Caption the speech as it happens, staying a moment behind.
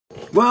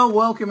Well,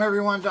 welcome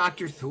everyone,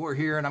 Dr. Thor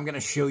here, and I'm going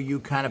to show you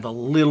kind of a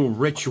little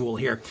ritual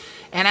here.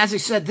 And as I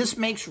said, this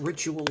makes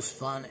rituals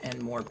fun and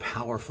more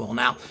powerful.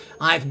 Now,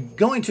 I'm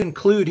going to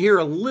include here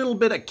a little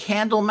bit of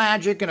candle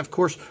magic and, of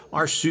course,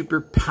 our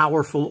super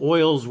powerful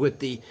oils with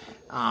the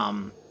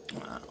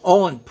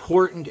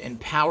all-important and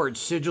powered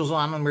sigils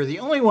on them. We're the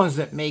only ones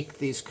that make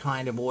these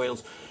kind of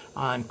oils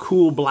in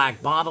cool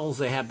black bottles.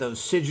 They have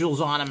those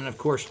sigils on them, and, of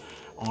course,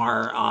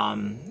 our...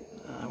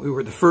 we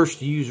were the first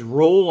to use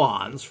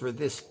roll-ons for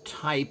this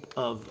type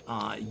of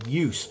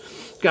use.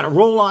 It's got a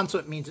roll-on, so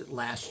it means it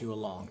lasts you a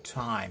long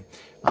time,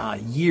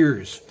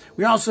 years.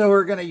 We also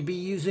are going to be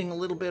using a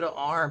little bit of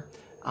our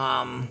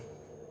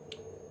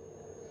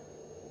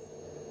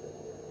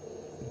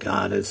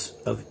Goddess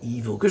of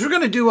Evil. Because we're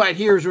going to do right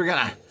here is we're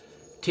going to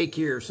take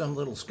care of some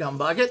little scum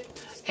bucket,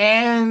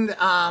 and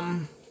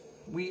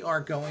we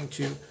are going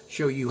to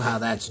show you how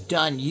that's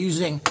done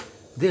using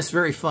this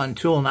very fun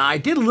tool. Now, I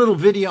did a little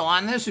video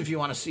on this if you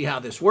want to see how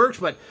this works,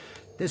 but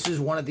this is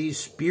one of these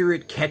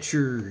spirit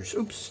catchers.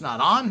 Oops, it's not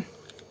on.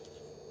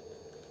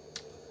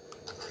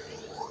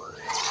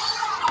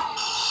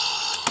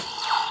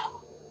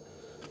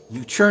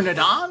 You turn it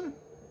on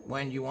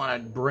when you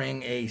want to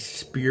bring a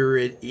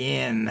spirit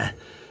in,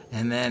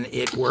 and then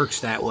it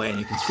works that way, and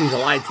you can see the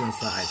lights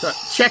inside. So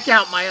check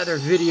out my other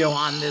video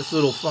on this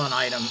little fun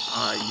item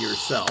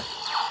yourself.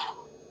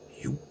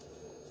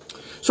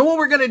 So what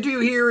we're going to do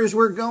here is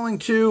we're going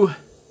to,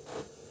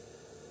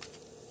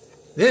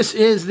 this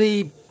is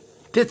the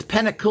 5th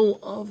Pentacle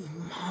of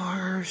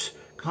Mars,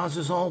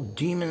 causes all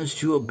demons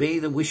to obey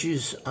the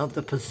wishes of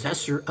the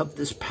possessor of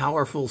this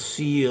powerful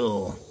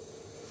seal.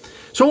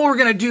 So what we're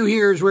going to do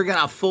here is we're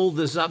going to fold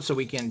this up so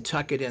we can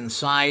tuck it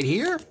inside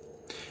here.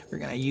 We're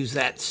going to use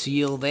that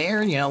seal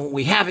there. You know,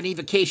 we have an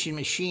evocation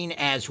machine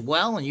as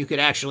well, and you could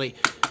actually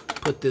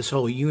put this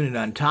whole unit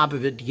on top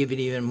of it to give it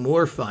even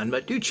more fun.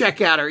 But do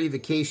check out our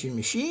evocation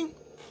machine.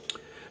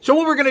 So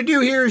what we're going to do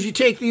here is you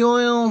take the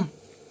oil,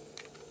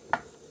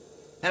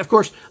 and of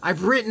course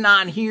I've written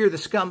on here the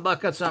scum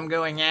buckets I'm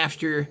going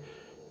after,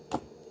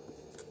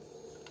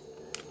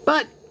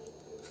 but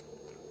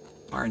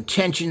our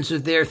intentions are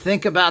there.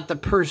 Think about the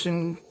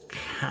person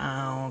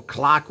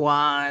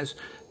clockwise.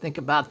 Think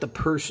about the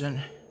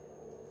person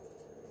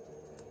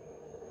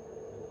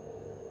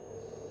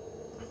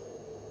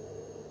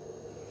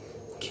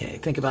okay,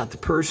 think about the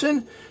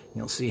person.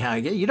 You'll see how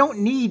you get. You don't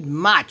need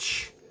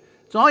much.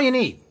 It's all you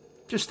need.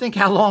 Just think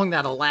how long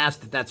that'll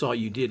last if that's all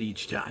you did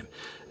each time.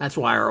 That's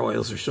why our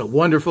oils are so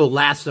wonderful,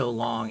 last so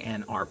long,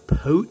 and are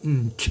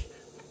potent.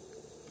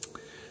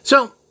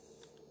 So,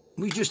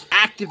 we just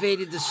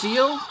activated the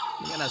seal.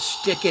 We're going to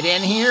stick it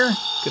in here.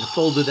 Could have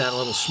folded that a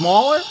little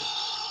smaller.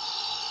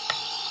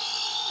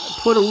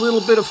 Put a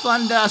little bit of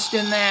fun dust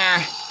in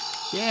there.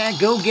 Yeah,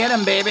 go get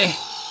them, baby.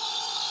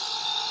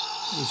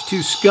 These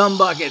 2 scum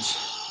buckets.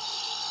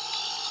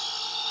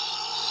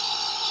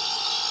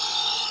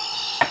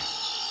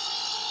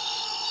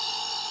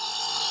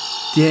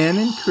 Dan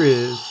and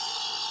Chris.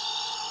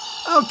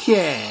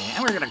 Okay,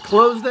 and we're going to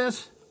close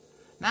this.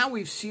 Now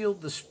we've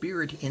sealed the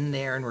spirit in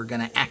there, and we're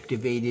going to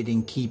activate it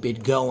and keep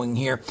it going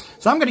here.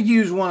 So I'm going to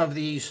use one of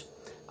these,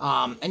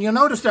 and you'll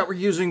notice that we're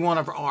using one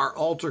of our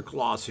altar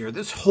cloths here.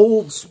 This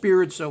holds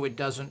spirit so it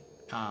doesn't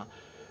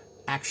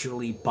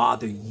actually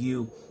bother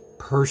you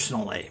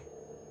personally.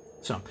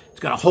 So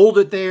it's going to hold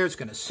it there, it's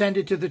going to send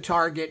it to the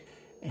target,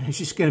 and it's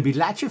just going to be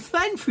lots of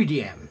fun for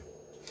them.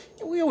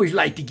 We always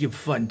like to give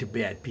fun to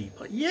bad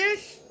people.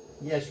 Yes?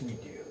 Yes, we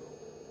do.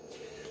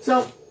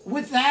 So,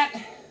 with that,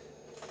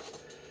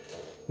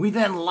 we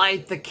then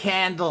light the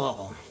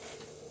candle.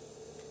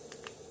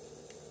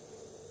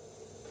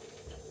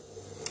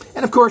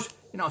 And of course,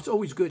 you know, it's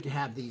always good to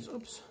have these,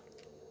 oops.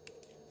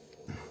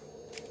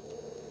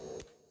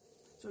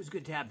 It's always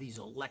good to have these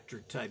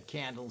electric type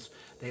candles.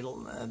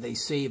 They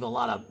save a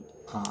lot of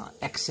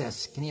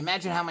excess. Can you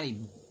imagine how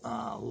many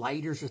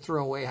lighters you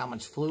throw away, how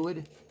much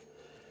fluid?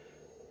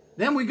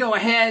 Then we go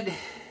ahead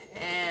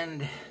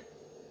and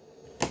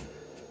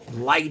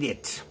light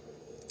it.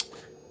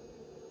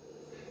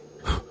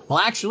 Well,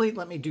 actually,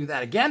 let me do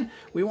that again.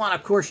 We want,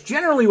 of course,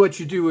 generally what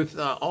you do with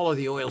all of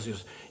the oils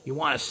is you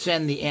want to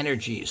send the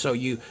energy. So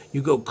you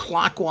go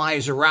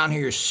clockwise around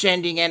here. You're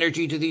sending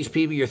energy to these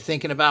people. You're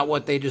thinking about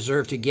what they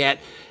deserve to get,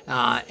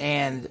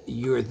 and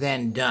you're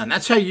then done.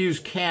 That's how you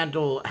use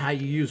how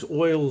you use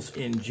oils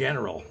in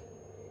general.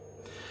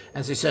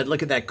 As I said,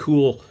 look at that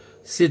cool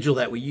sigil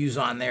that we use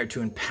on there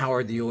to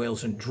empower the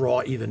oils and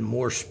draw even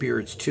more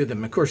spirits to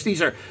them. Of course, these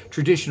are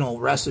traditional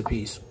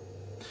recipes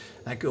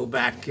that go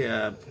back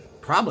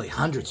probably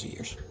hundreds of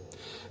years.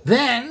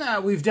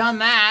 Then we've done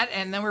that,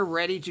 and then we're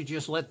ready to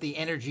just let the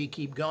energy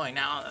keep going.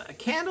 Now,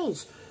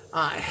 candles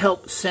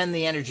help send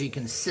the energy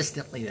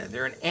consistently.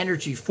 They're an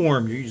energy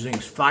form. You're using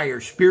fire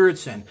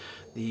spirits and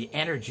the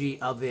energy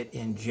of it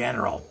in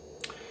general.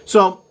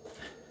 So,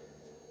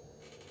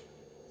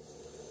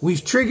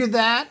 we've triggered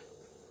that.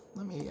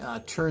 Let me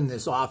turn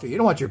this off here. You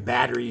don't want your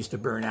batteries to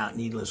burn out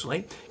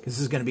needlessly, because this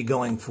is going to be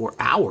going for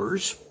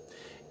hours.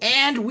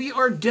 And we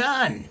are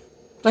done.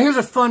 So here's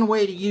a fun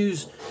way to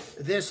use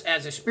this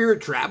as a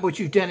spirit trap. What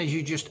you've done is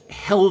you just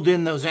held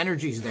in those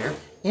energies there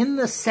in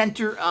the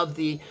center of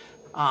the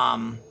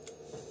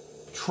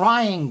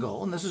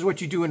triangle. And this is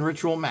what you do in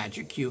ritual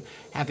magic. You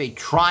have a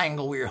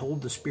triangle where you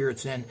hold the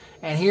spirits in.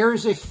 And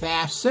here's a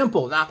fast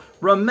symbol. Now,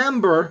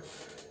 remember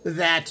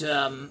that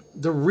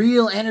the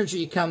real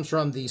energy comes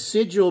from the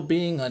sigil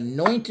being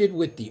anointed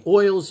with the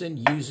oils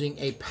and using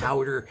a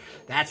powder.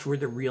 That's where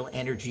the real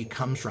energy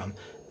comes from.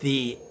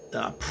 The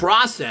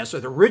process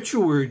or the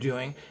ritual we're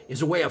doing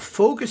is a way of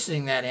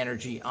focusing that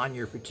energy on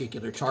your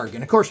particular target.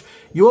 And of course,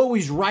 you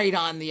always write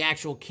on the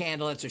actual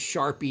candle. It's a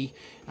Sharpie.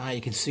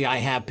 You can see I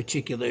have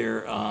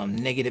particular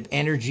negative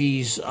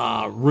energies,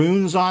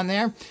 runes on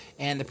there,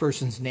 and the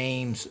person's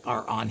names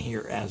are on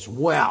here as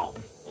well.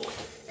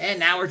 And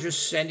now we're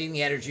just sending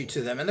the energy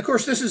to them. And of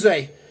course, this is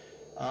a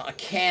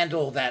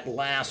candle that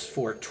lasts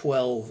for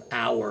 12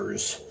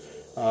 hours.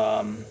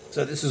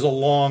 So this is a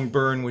long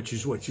burn, which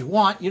is what you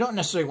want. You don't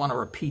necessarily want to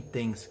repeat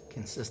things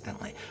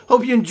consistently.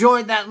 Hope you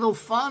enjoyed that little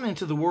fun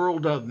into the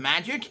world of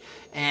magic.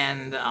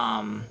 And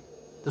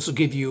this will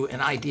give you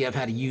an idea of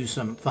how to use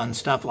some fun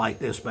stuff like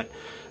this. But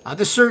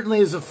this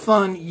certainly is a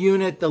fun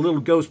unit, the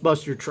little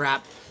Ghostbuster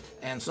trap,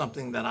 and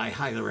something that I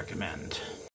highly recommend.